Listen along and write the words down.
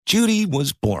Judy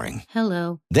was boring.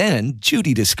 Hello. Then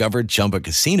Judy discovered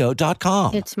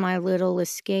ChumbaCasino.com. It's my little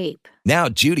escape. Now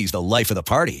Judy's the life of the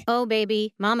party. Oh,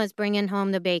 baby, mama's bringing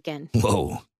home the bacon.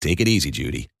 Whoa, take it easy,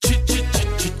 Judy.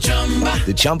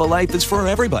 The Chumba life is for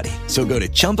everybody. So go to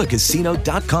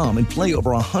ChumbaCasino.com and play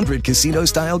over 100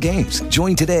 casino-style games.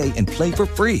 Join today and play for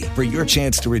free for your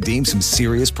chance to redeem some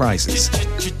serious prizes.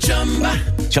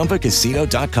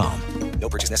 ChumbaCasino.com. No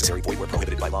purchase necessary. Void where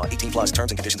prohibited by law. 18 plus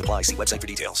terms and conditions apply. See website for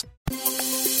details.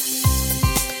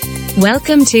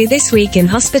 Welcome to This Week in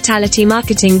Hospitality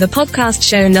Marketing, the podcast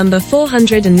show number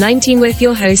 419 with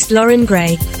your host, Lauren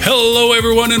Gray. Hello,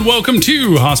 everyone, and welcome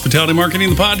to Hospitality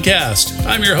Marketing, the podcast.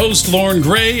 I'm your host, Lauren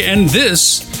Gray, and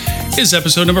this is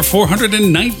episode number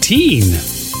 419.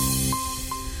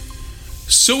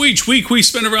 So each week we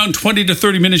spend around 20 to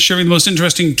 30 minutes sharing the most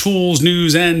interesting tools,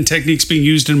 news, and techniques being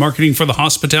used in marketing for the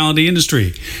hospitality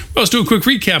industry. We also do a quick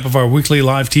recap of our weekly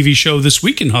live TV show, This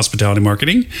Week in Hospitality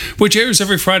Marketing, which airs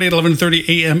every Friday at 11:30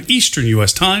 a.m. Eastern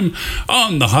U.S. time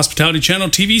on the Hospitality Channel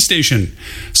TV station.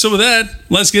 So with that,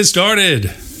 let's get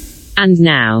started. And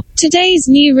now, today's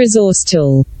new resource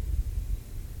tool.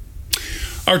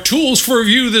 Our tools for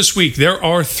review this week, there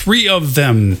are 3 of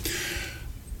them.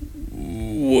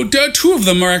 2 of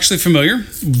them are actually familiar.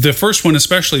 The first one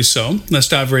especially so. Let's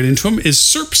dive right into them. Is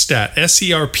SERPstat,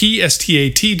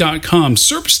 SERPstat.com.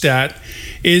 SERPstat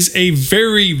is a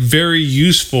very, very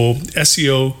useful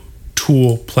SEO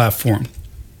tool platform.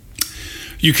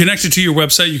 You connect it to your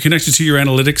website. You connect it to your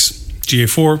analytics,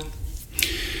 GA4.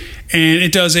 And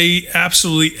it does a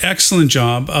absolutely excellent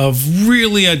job of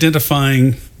really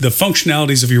identifying the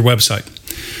functionalities of your website.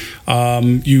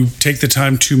 You take the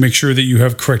time to make sure that you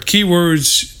have correct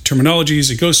keywords,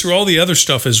 terminologies. It goes through all the other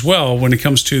stuff as well when it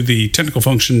comes to the technical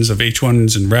functions of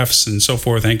H1s and refs and so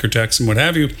forth, anchor text and what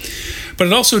have you. But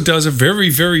it also does a very,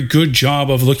 very good job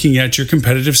of looking at your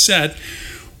competitive set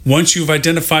once you've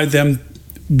identified them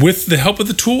with the help of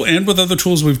the tool and with other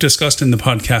tools we've discussed in the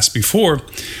podcast before.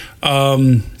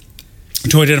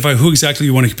 To identify who exactly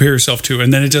you want to compare yourself to.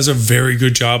 And then it does a very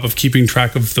good job of keeping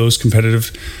track of those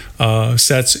competitive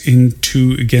sets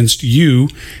against you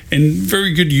in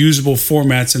very good usable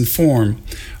formats and form.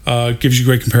 Gives you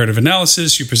great comparative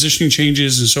analysis, your positioning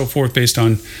changes, and so forth based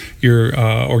on your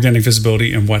organic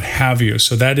visibility and what have you.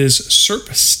 So that is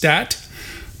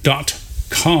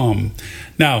SERPstat.com.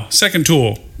 Now, second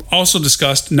tool, also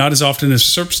discussed, not as often as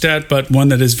SERPstat, but one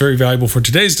that is very valuable for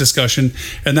today's discussion,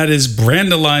 and that is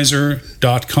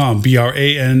Brandalizer.com,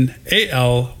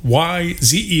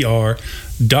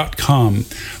 BRANDALYZER.com.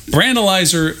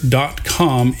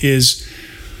 Brandalizer.com is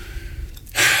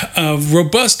a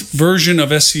robust version of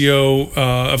SEO,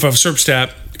 of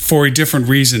SERPstat, for a different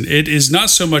reason. It is not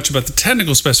so much about the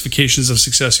technical specifications of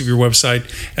success of your website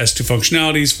as to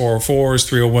functionalities, 404s,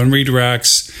 301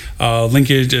 redirects,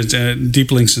 linkage,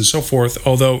 deep links, and so forth,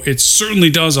 although it certainly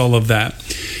does all of that.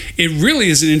 It really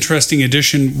is an interesting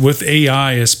addition with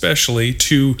AI, especially,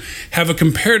 to have a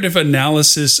comparative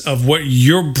analysis of what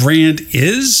your brand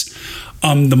is,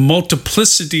 the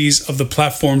multiplicities of the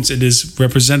platforms it is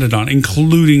represented on,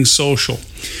 including social.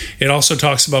 It also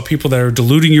talks about people that are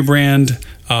diluting your brand,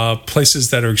 places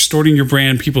that are extorting your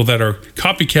brand, people that are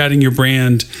copycatting your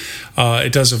brand.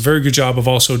 It does a very good job of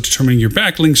also determining your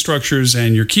backlink structures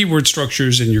and your keyword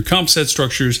structures and your comp set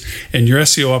structures and your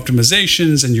SEO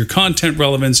optimizations and your content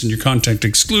relevance and your content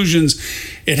exclusions.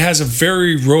 It has a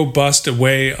very robust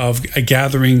way of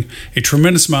gathering a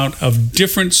tremendous amount of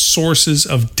different sources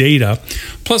of data,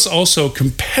 plus also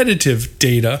competitive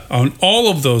data on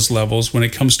all of those levels when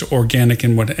it comes to organic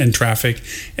and traffic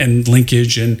and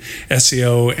linkage and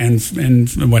SEO and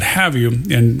what have you.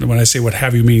 And when I say what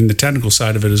have you, meaning the technical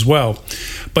side of it as well,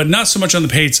 but not so much on the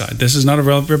paid side. This is not a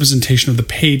representation of the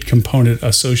paid component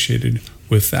associated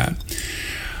with that.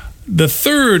 The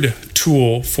third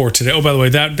tool for today, oh, by the way,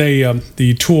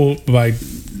 the tool by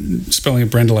spelling it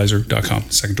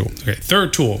Brandalizer.com, second tool. Okay,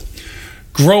 third tool,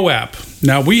 GrowApp.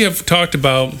 Now, we have talked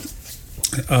about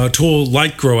a tool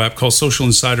like GrowApp called Social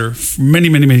Insider many,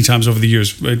 many, many times over the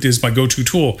years. It is my go-to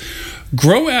tool.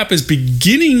 GrowApp is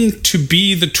beginning to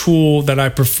be the tool that I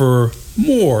prefer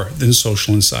more than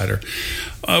Social Insider.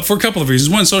 For a couple of reasons.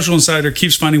 One, Social Insider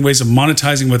keeps finding ways of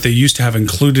monetizing what they used to have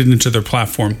included into their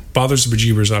platform. Bothers the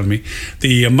bejeebers out of me.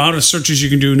 The amount of searches you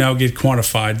can do now get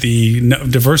quantified. The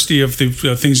diversity of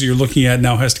the things that you're looking at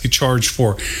now has to get charged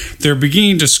for. They're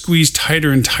beginning to squeeze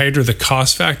tighter and tighter the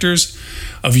cost factors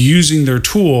of using their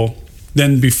tool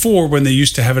than before when they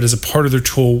used to have it as a part of their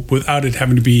tool without it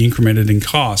having to be incremented in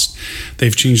cost.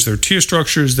 They've changed their tier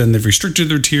structures, then they've restricted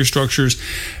their tier structures.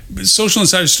 Social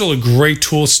Insider is still a great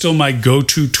tool, still my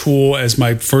go-to tool as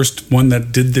my first one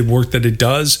that did the work that it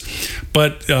does.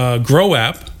 But Grow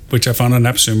App, which I found on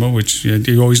AppSumo, which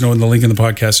you always know in the link in the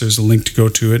podcast, there's a link to go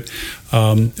to it.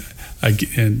 And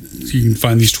you can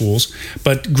find these tools.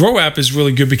 But Grow App is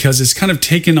really good because it's kind of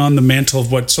taken on the mantle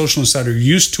of what Social Insider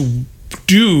used to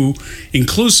do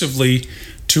inclusively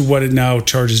to what it now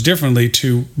charges differently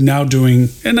to now doing,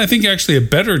 and I think actually a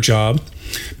better job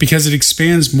because it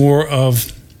expands more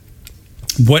of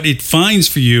what it finds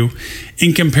for you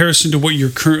in comparison to what you're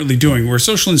currently doing. Where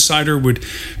Social Insider would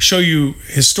show you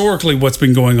historically what's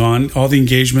been going on, all the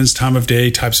engagements, time of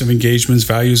day, types of engagements,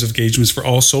 values of engagements for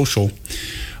all social.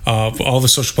 All the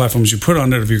social platforms you put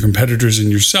on it of your competitors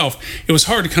and yourself, it was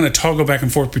hard to kind of toggle back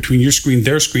and forth between your screen,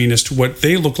 their screen, as to what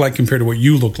they look like compared to what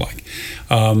you look like.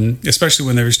 Especially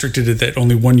when they restricted it that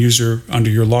only one user under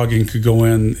your login could go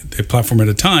in a platform at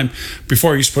a time.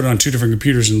 Before, I used to put it on two different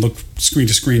computers and look screen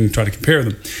to screen and try to compare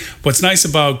them. What's nice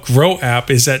about Grow App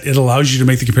is that it allows you to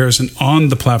make the comparison on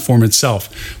the platform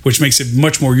itself, which makes it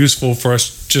much more useful for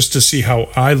us just to see how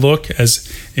I look as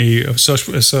a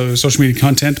social media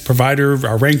content provider,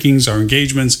 our rankings, our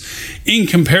engagements, in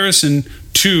comparison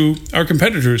to our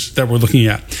competitors that we're looking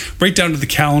at. Right down to the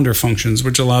calendar functions,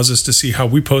 which allows us to see how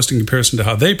we post in comparison to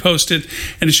how they posted.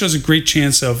 And it shows a great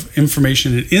chance of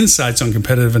information and insights on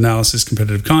competitive analysis,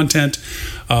 competitive content,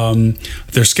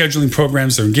 their scheduling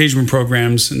programs, their engagement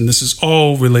programs. And this is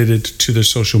all related to their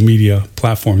social media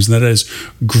platforms. And that is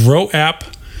Grow App,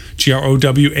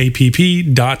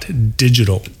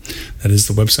 GROWAPP.digital. That is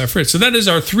the website for it. So that is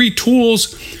our 3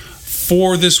 tools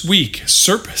for this week: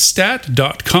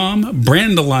 SERPstat.com,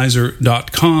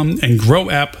 Brandalizer.com, and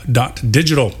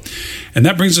GrowApp.digital. And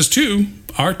that brings us to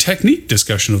our technique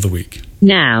discussion of the week.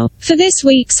 Now, for this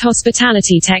week's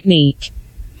hospitality technique.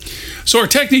 So our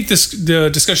technique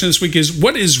discussion this week is,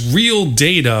 what is real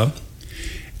data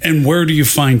and where do you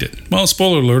find it? Well,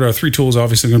 spoiler alert, our 3 tools are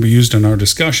obviously going to be used in our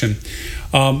discussion.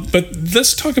 But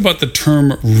let's talk about the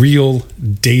term real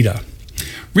data.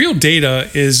 Real data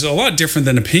is a lot different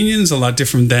than opinions, a lot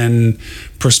different than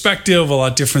perspective, a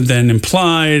lot different than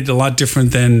implied, a lot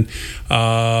different than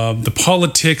the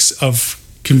politics of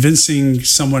convincing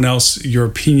someone else your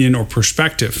opinion or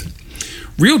perspective.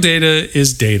 Real data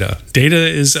is data. Data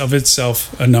is of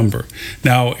itself a number.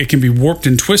 Now, it can be warped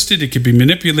and twisted, it can be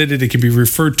manipulated, it can be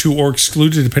referred to or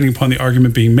excluded depending upon the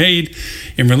argument being made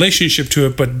in relationship to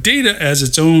it, but data as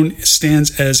its own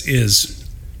stands as is.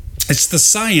 It's the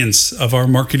science of our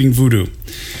marketing voodoo.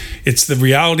 It's the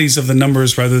realities of the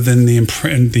numbers rather than the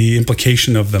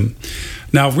implication of them.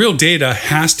 Now, real data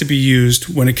has to be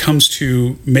used when it comes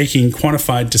to making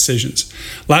quantified decisions.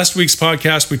 Last week's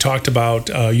podcast, we talked about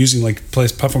using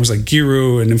platforms like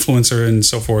Giru and Influencer and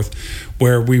so forth,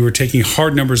 where we were taking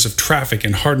hard numbers of traffic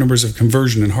and hard numbers of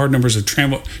conversion and hard numbers of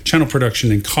channel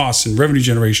production and costs and revenue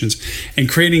generations, and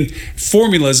creating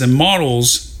formulas and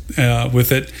models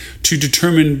with it to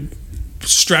determine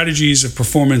strategies of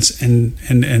performance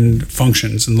and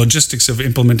functions and logistics of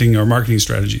implementing our marketing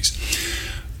strategies.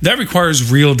 That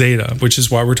requires real data, which is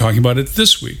why we're talking about it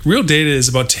this week. Real data is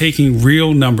about taking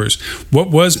real numbers. What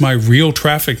was my real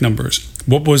traffic numbers?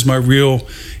 What was my real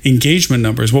engagement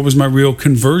numbers? What was my real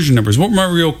conversion numbers? What were my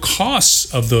real costs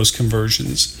of those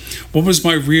conversions? What was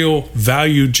my real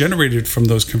value generated from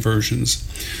those conversions?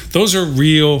 Those are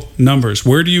real numbers.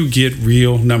 Where do you get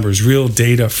real numbers, real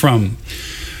data from?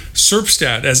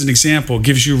 SERPstat, as an example,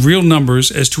 gives you real numbers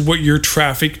as to what your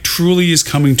traffic truly is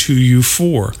coming to you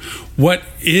for. What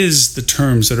is the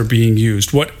terms that are being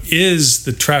used? What is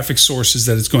the traffic sources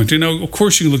that it's going to? Now, of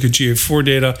course, you can look at GA4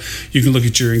 data. You can look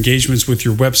at your engagements with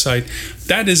your website.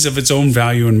 That is of its own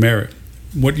value and merit.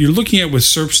 What you're looking at with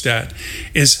SERPstat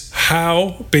is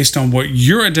how, based on what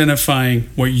you're identifying,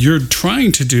 what you're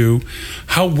trying to do,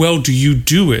 how well do you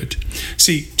do it?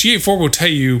 See, GA4 will tell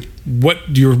you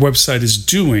what your website is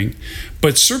doing,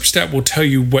 but SERPstat will tell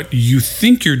you what you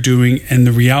think you're doing and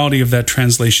the reality of that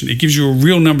translation. It gives you a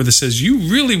real number that says you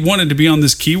really wanted to be on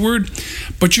this keyword,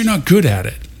 but you're not good at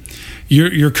it.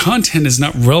 Your content is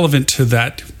not relevant to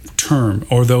that term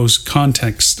or those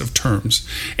context of terms.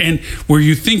 And where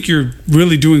you think you're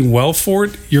really doing well for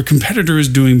it, your competitor is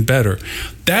doing better.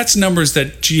 That's numbers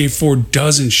that GA4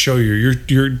 doesn't show you.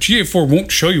 Your GA4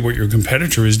 won't show you what your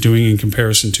competitor is doing in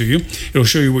comparison to you. It'll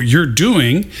show you what you're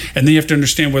doing, and then you have to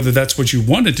understand whether that's what you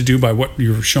wanted to do by what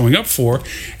you're showing up for.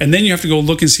 And then you have to go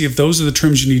look and see if those are the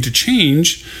terms you need to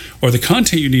change or the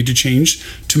content you need to change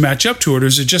to match up to it, or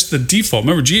is it just the default?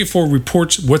 Remember, GA4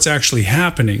 reports what's actually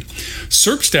happening.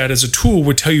 SERPstat as a tool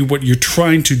would tell you what you're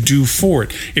trying to do for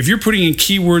it. If you're putting in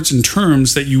keywords and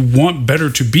terms that you want better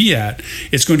to be at,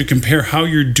 it's going to compare how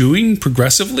you're doing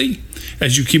progressively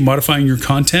as you keep modifying your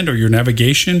content or your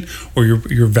navigation or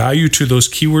your value to those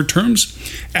keyword terms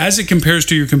as it compares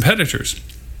to your competitors.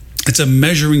 It's a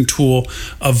measuring tool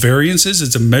of variances,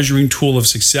 it's a measuring tool of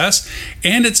success,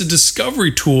 and it's a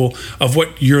discovery tool of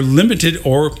what you're limited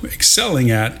or excelling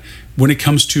at when it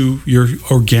comes to your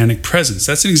organic presence.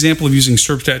 That's an example of using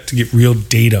SERPstat to get real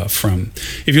data from.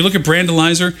 If you look at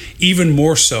Brandalizer, even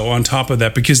more so on top of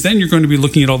that, because then you're going to be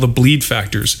looking at all the bleed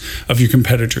factors of your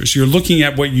competitors. You're looking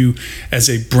at what you as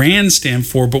a brand stand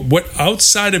for, but what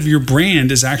outside of your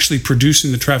brand is actually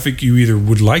producing the traffic you either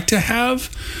would like to have,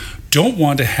 don't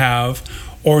want to have,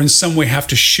 or in some way have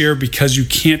to share because you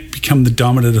can't become the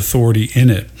dominant authority in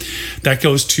it. That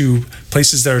goes to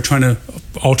places that are trying to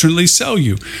alternately sell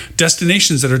you,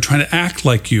 destinations that are trying to act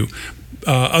like you,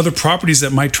 other properties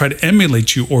that might try to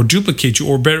emulate you or duplicate you,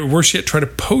 or better, worse yet, try to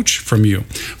poach from you.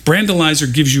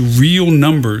 Brandalizer gives you real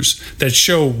numbers that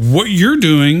show what you're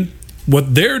doing,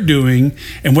 what they're doing,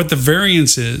 and what the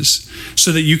variance is,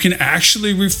 so that you can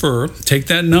actually take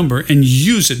that number and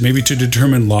use it maybe to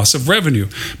determine loss of revenue,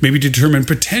 maybe determine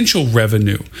potential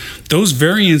revenue. Those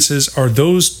variances are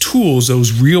those tools,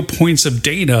 those real points of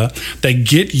data that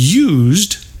get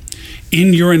used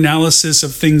in your analysis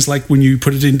of things like when you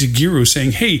put it into Giru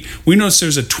saying, hey, we notice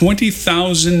there's a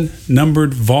 20,000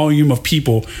 numbered volume of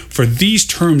people for these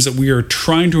terms that we are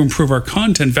trying to improve our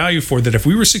content value for, that if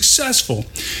we were successful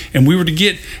and we were to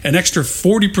get an extra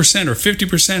 40% or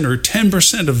 50% or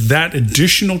 10% of that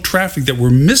additional traffic that we're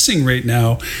missing right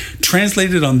now,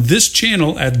 translated on this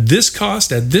channel at this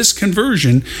cost, at this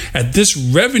conversion, at this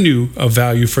revenue of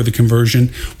value for the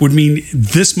conversion, would mean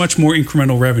this much more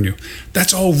incremental revenue.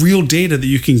 That's all real data that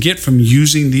you can get from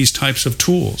using these types of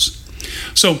tools.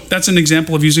 So that's an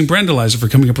example of using Brandalizer for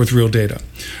coming up with real data.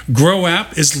 Grow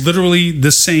App is literally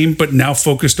the same, but now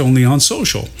focused only on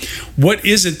social. What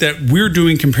is it that we're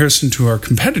doing in comparison to our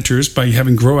competitors by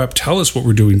having Grow App tell us what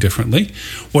we're doing differently?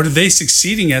 What are they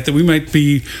succeeding at that we might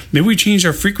be? Maybe we change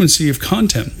our frequency of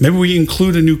content. Maybe we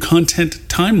include a new content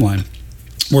timeline,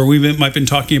 where we might have been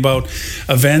talking about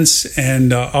events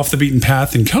and off the beaten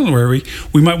path and culinary.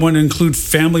 We might want to include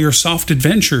family or soft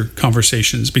adventure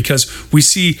conversations because we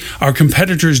see our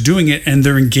competitors doing it and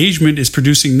their engagement is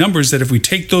producing numbers that if we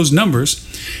take those numbers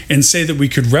and say that we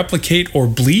could replicate or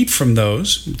bleed from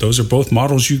those are both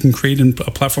models you can create in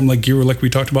a platform like Giru, like we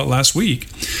talked about last week,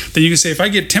 then you can say, if I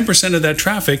get 10% of that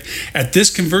traffic at this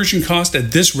conversion cost,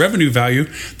 at this revenue value,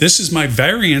 this is my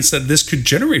variance that this could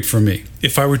generate for me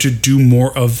if I were to do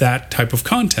more of that type of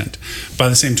content. By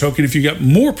the same token, if you got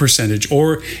more percentage,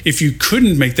 or if you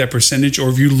couldn't make that percentage, or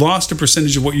if you lost a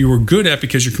percentage of what you were good at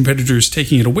because your competitor is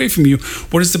taking it away from you,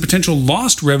 what is the potential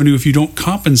lost revenue if you don't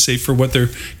compensate for what they're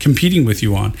competing with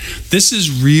you on? This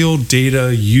is real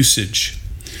data usage.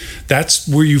 That's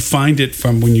where you find it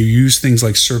from when you use things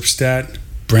like SERPstat,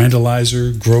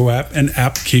 Brandalizer, Grow App, and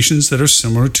applications that are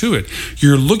similar to it.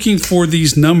 You're looking for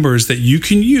these numbers that you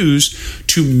can use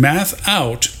to math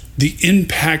out the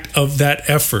impact of that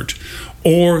effort,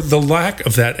 or the lack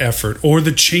of that effort, or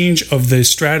the change of the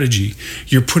strategy.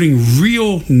 You're putting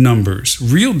real numbers,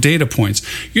 real data points.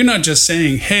 You're not just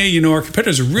saying, hey, our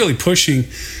competitors are really pushing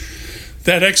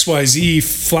that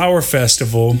XYZ flower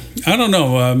festival. I don't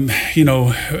know,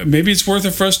 maybe it's worth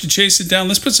it for us to chase it down.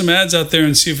 Let's put some ads out there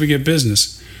and see if we get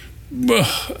business.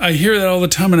 I hear that all the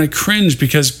time and I cringe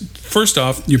because, first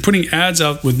off, you're putting ads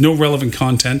out with no relevant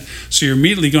content, so you're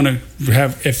immediately going to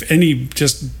have, if any,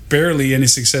 just barely any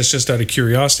success just out of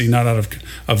curiosity, not out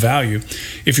of value.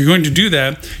 If you're going to do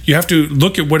that, you have to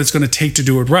look at what it's going to take to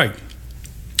do it right.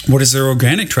 What is their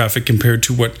organic traffic compared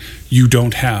to what you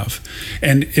don't have?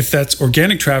 And if that's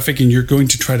organic traffic and you're going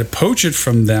to try to poach it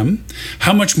from them,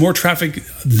 how much more traffic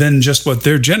than just what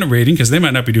they're generating, because they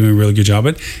might not be doing a really good job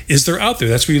at it, is there out there?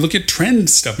 That's where you look at trend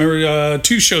stuff. Remember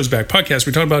 2 shows back, podcast,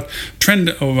 we talked about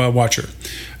Trend Watcher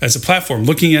as a platform,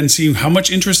 looking at and seeing how much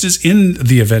interest is in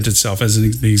the event itself, as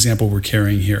the example we're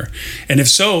carrying here. And if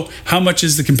so, how much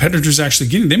is the competitors actually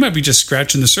getting? They might be just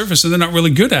scratching the surface and they're not really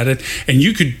good at it. And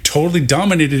you could totally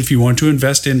dominate it if you want to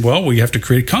invest in, well, we have to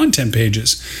create content content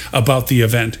pages about the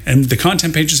event. And the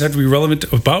content pages have to be relevant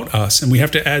about us. And we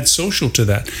have to add social to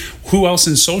that. Who else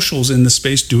in socials in the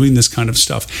space doing this kind of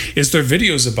stuff? Is there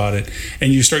videos about it?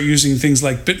 And you start using things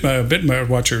like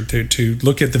Bitwatcher to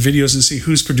look at the videos and see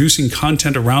who's producing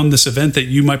content around this event that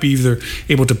you might be either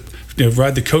able to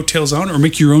ride the coattails on or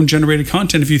make your own generated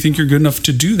content if you think you're good enough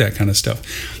to do that kind of stuff.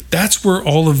 That's where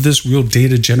all of this real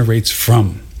data generates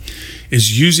from,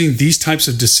 is using these types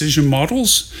of decision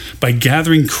models by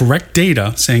gathering correct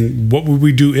data, saying what would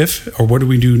we do if, or what do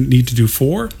we need to do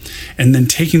for, and then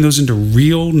taking those into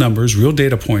real numbers, real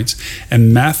data points,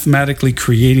 and mathematically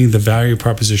creating the value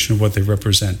proposition of what they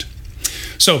represent.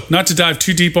 So, not to dive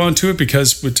too deep onto it,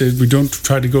 because we don't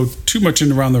try to go too much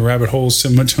in around the rabbit holes so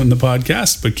much on the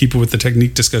podcast, but keep it with the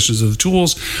technique discussions of the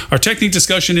tools. Our technique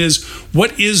discussion is,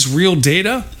 what is real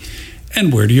data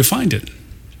and where do you find it?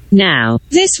 Now,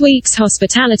 this week's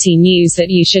hospitality news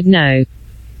that you should know.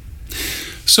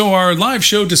 So our live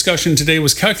show discussion today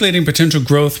was calculating potential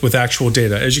growth with actual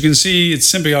data. As you can see,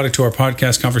 it's symbiotic to our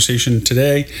podcast conversation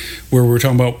today, where we're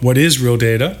talking about what is real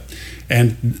data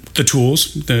and the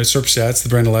tools, the SERP-Stats, the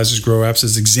Brand Analyzers, Grow Apps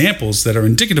as examples that are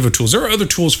indicative of tools. There are other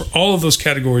tools for all of those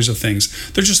categories of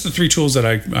things. They're just the three tools that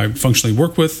I functionally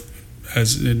work with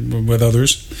with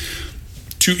others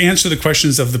to answer the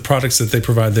questions of the products that they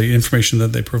provide, the information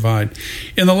that they provide.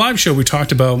 In the live show, we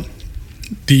talked about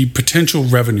the potential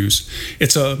revenues.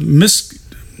 It's a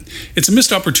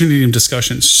missed opportunity in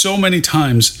discussion. So many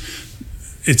times,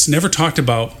 it's never talked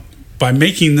about. By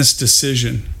making this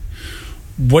decision,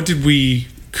 what did we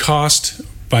cost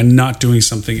by not doing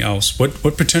something else?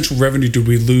 What potential revenue did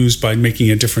we lose by making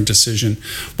a different decision?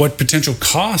 What potential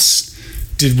costs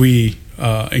did we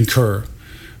incur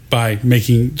by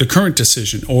making the current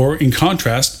decision, or in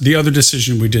contrast, the other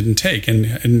decision we didn't take?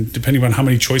 And depending on how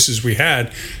many choices we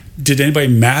had, did anybody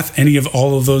math any of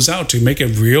all of those out to make a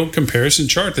real comparison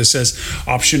chart that says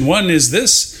option 1 is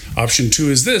this, option 2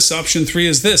 is this, option 3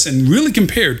 is this, and really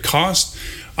compared cost,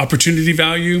 opportunity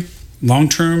value, long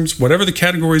terms, whatever the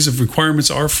categories of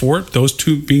requirements are for it, those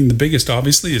two being the biggest,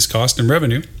 obviously, is cost and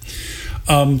revenue,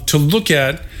 to look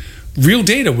at real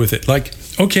data with it. Like,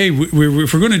 okay, if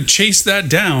we're going to chase that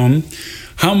down,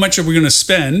 how much are we going to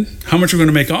spend? How much are we going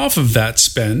to make off of that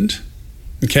spend?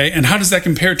 Okay, and how does that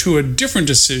compare to a different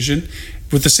decision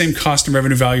with the same cost and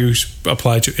revenue values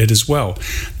applied to it as well?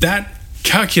 That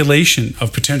calculation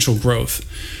of potential growth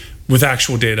with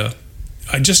actual data,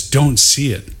 I just don't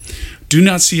see it. Do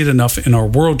not see it enough in our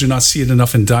world. Do not see it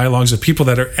enough in dialogues of people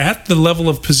that are at the level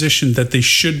of position that they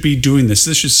should be doing this.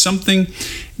 This is something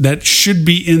that should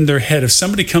be in their head. If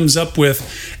somebody comes up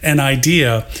with an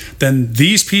idea, then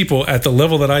these people at the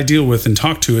level that I deal with and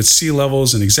talk to at C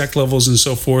levels and exec levels and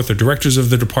so forth, or directors of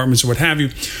the departments or what have you,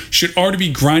 should already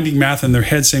be grinding math in their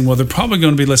head saying, well, they're probably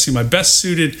going to be, let's see, my best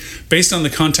suited, based on the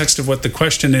context of what the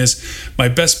question is, my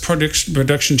best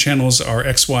production channels are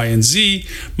X, Y, and Z.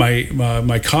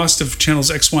 My cost of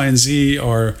channels X, Y, and Z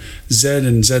are Z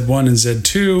and Z1 and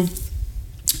Z2.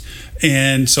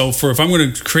 And so if I'm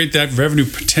going to create that revenue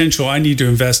potential, I need to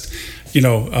invest,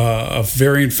 a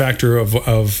variant factor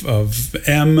of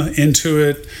M into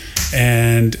it.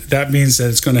 And that means that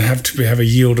it's going to have a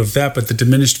yield of that. But the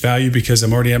diminished value, because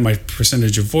I'm already at my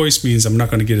percentage of voice, means I'm not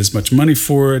going to get as much money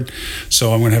for it.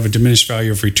 So I'm going to have a diminished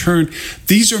value of return.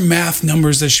 These are math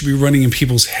numbers that should be running in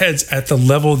people's heads at the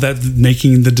level that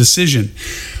making the decision.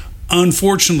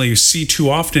 Unfortunately, you see too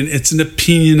often, it's an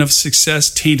opinion of success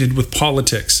tainted with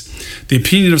politics. The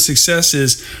opinion of success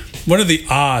is, what are the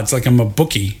odds, like I'm a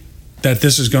bookie, that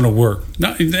this is going to work?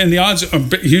 And the odds are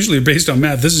usually based on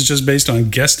math. This is just based on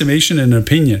guesstimation and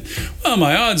opinion. Well,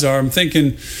 my odds are, I'm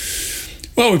thinking,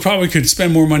 well, we probably could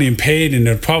spend more money in paid, and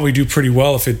it'll probably do pretty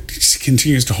well if it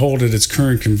continues to hold at its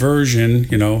current conversion,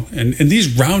 And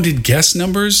these rounded guess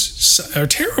numbers are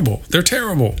terrible. They're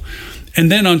terrible. And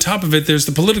then on top of it, there's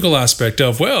the political aspect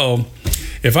of, well,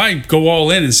 if I go all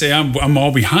in and say I'm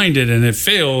all behind it and it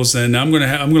fails, then I'm going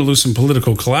to lose some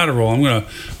political collateral. I'm going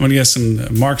to get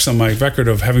some marks on my record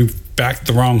of having backed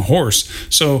the wrong horse.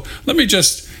 So let me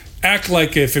just act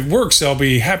like if it works, I'll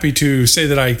be happy to say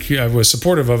that I was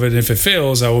supportive of it. And if it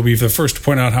fails, I will be the first to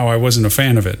point out how I wasn't a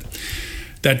fan of it.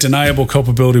 That deniable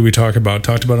culpability we talked about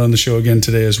on the show again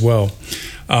today as well.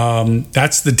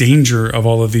 That's the danger of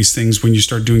all of these things when you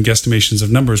start doing guesstimations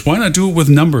of numbers. Why not do it with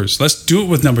numbers? Let's do it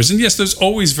with numbers. And yes, there's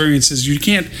always variances. You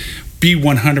can't be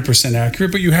 100%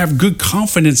 accurate, but you have good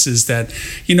confidences that,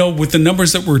 with the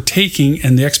numbers that we're taking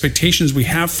and the expectations we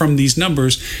have from these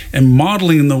numbers and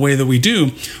modeling in the way that we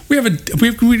do, we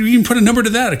can put a number to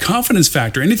that, a confidence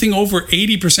factor. Anything over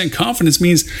 80% confidence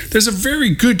means there's a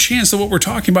very good chance that what we're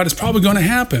talking about is probably going to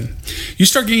happen. You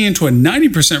start getting into a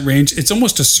 90% range, it's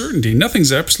almost a certainty.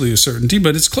 Nothing's absolutely a certainty,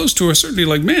 but it's close to a certainty.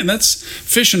 Like, man, that's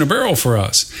fish in a barrel for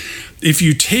us. If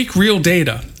you take real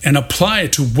data and apply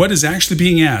it to what is actually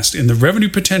being asked in the revenue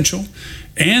potential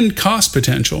and cost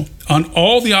potential on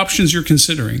all the options you're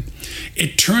considering,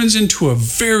 it turns into a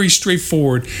very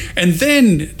straightforward. And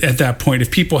then at that point, if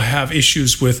people have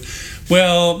issues with,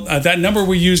 that number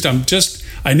we used,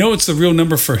 I know it's the real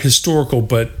number for historical,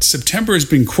 but September has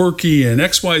been quirky and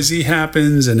XYZ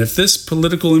happens. And if this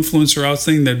political influencer out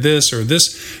saying that this or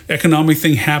this economic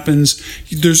thing happens,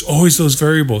 there's always those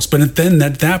variables. But then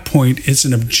at that point, it's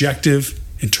an objective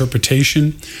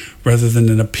interpretation rather than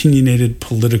an opinionated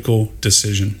political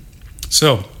decision.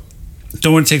 So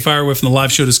don't want to take fire away from the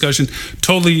live show discussion.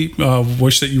 Totally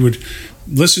wish that you would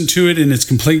listen to it in its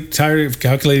complete entirety of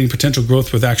calculating potential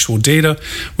growth with actual data.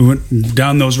 We went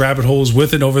down those rabbit holes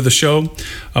with it over the show.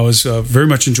 I was very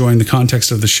much enjoying the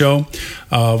context of the show,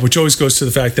 which always goes to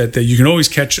the fact that you can always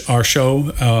catch our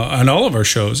show and all of our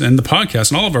shows and the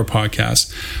podcast and all of our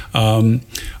podcasts on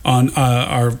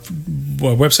our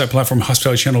website platform,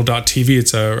 hospitalitychannel.tv.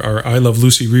 It's our I Love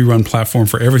Lucy rerun platform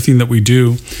for everything that we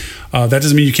do. That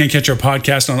doesn't mean you can't catch our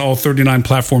podcast on all 39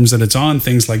 platforms that it's on,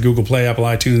 things like Google Play, Apple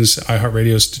iTunes,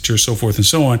 iHeartRadio, Stitcher, so forth and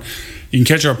so on. You can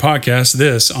catch our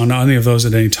podcast, on any of those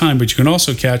at any time, but you can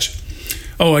also catch,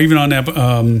 even on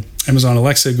Amazon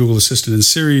Alexa, Google Assistant, and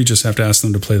Siri. You just have to ask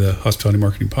them to play the Hospitality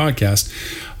Marketing Podcast.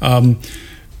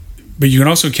 But you can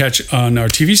also catch on our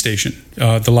TV station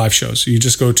the live shows. You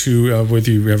just go to, whether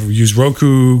you ever use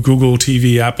Roku, Google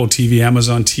TV, Apple TV,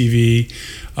 Amazon TV,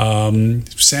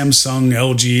 Samsung,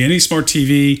 LG, any smart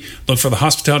TV, look for the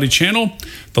Hospitality Channel.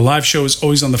 The live show is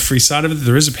always on the free side of it.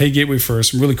 There is a pay gateway for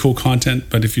some really cool content,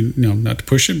 but if not to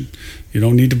push it, you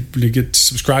don't need to get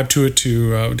subscribed to it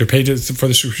to pay for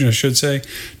the subscription, I should say,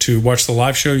 to watch the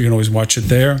live show. You can always watch it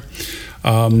there.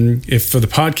 If for the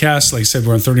podcast, like I said,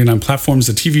 we're on 39 platforms.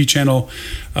 The TV channel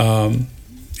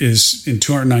is in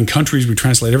 209 countries. We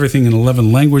translate everything in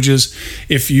 11 languages.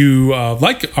 If you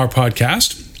like our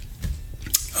podcast,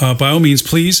 by all means,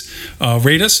 please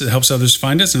rate us. It helps others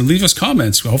find us, and leave us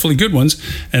comments, hopefully good ones.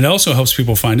 And it also helps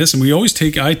people find us. And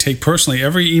I take personally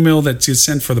every email that gets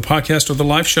sent for the podcast or the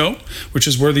live show, which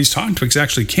is where these topics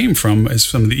actually came from, as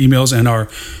some of the emails, and our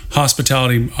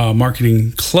Hospitality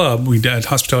Marketing Club. We at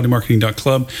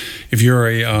hospitalitymarketing.club. If you're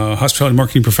a hospitality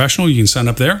marketing professional, you can sign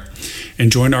up there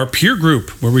and join our peer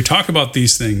group where we talk about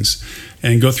these things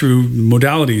and go through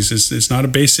modalities. It's not a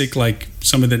basic, like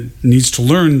somebody that needs to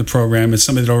learn the program. It's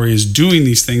somebody that already is doing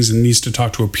these things and needs to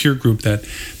talk to a peer group that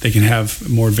they can have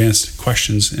more advanced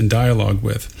questions and dialogue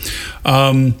with.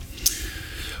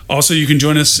 Also, you can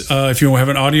join us if you have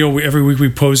an audio. Every week we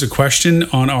pose a question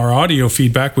on our audio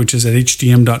feedback, which is at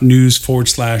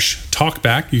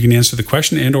hdm.news/talkback. You can answer the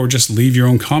question and or just leave your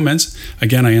own comments.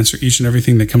 Again, I answer each and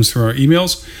everything that comes through our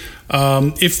emails.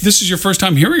 If this is your first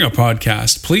time hearing our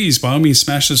podcast, please, by all means,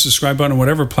 smash the subscribe button on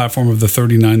whatever platform of the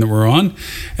 39 that we're on.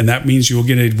 And that means you will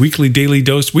get a weekly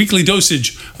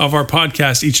dosage of our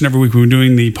podcast each and every week. We've been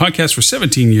doing the podcast for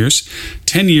 17 years,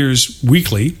 10 years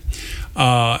weekly.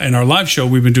 And our live show,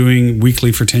 we've been doing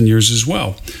weekly for 10 years as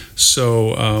well.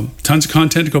 So tons of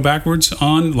content to go backwards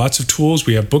on, lots of tools.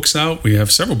 We have books out. We have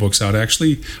several books out,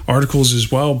 actually, articles as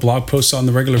well, blog posts on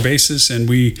the regular basis. And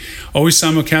we always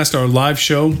simulcast our live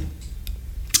show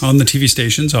on the TV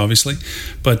stations, obviously,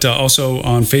 but also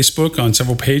on Facebook on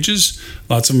several pages.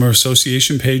 Lots of them are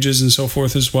association pages and so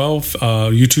forth as well.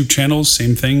 YouTube channels,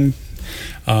 same thing.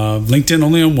 LinkedIn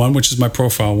only on one, which is my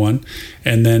profile one,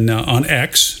 and then on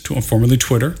X, formerly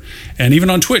Twitter, and even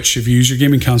on Twitch. If you use your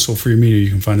gaming console for your media, you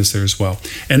can find us there as well.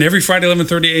 And every Friday,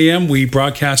 11:30 a.m., we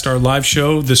broadcast our live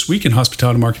show this week in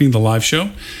Hospitality Marketing, the live show.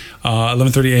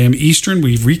 11:30 a.m. Eastern.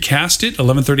 We've recast it.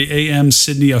 11:30 a.m.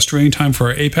 Sydney, Australian time for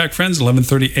our APAC friends.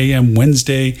 11:30 a.m.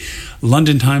 Wednesday,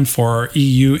 London time for our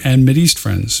EU and Mideast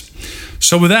friends.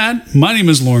 So with that, my name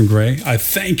is Lauren Gray. I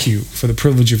thank you for the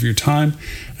privilege of your time,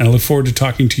 and I look forward to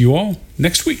talking to you all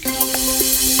next week.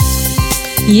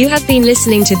 You have been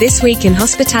listening to This Week in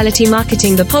Hospitality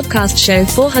Marketing, the podcast show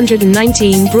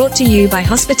 419, brought to you by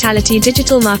Hospitality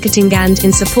Digital Marketing and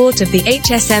in support of the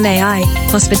HSMAI,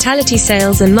 Hospitality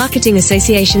Sales and Marketing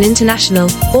Association International.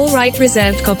 All right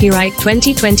reserved, copyright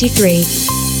 2023.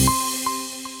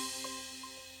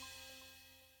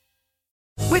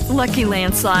 With Lucky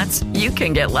Land Slots, you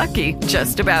can get lucky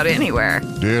just about anywhere.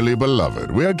 Dearly beloved,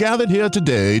 we are gathered here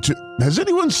today to... Has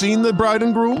anyone seen the bride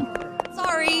and groom?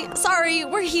 Sorry,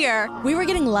 we're here. We were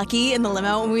getting lucky in the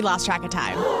limo and we lost track of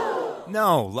time.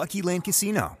 No, Lucky Land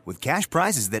Casino, with cash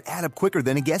prizes that add up quicker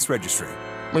than a guest registry.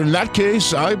 In that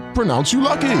case, I pronounce you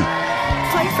lucky.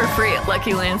 Play for free at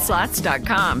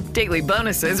LuckyLandSlots.com. Daily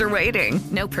bonuses are waiting.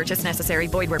 No purchase necessary.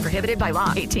 Void where prohibited by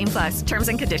law. 18+. Terms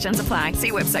and conditions apply.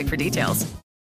 See website for details.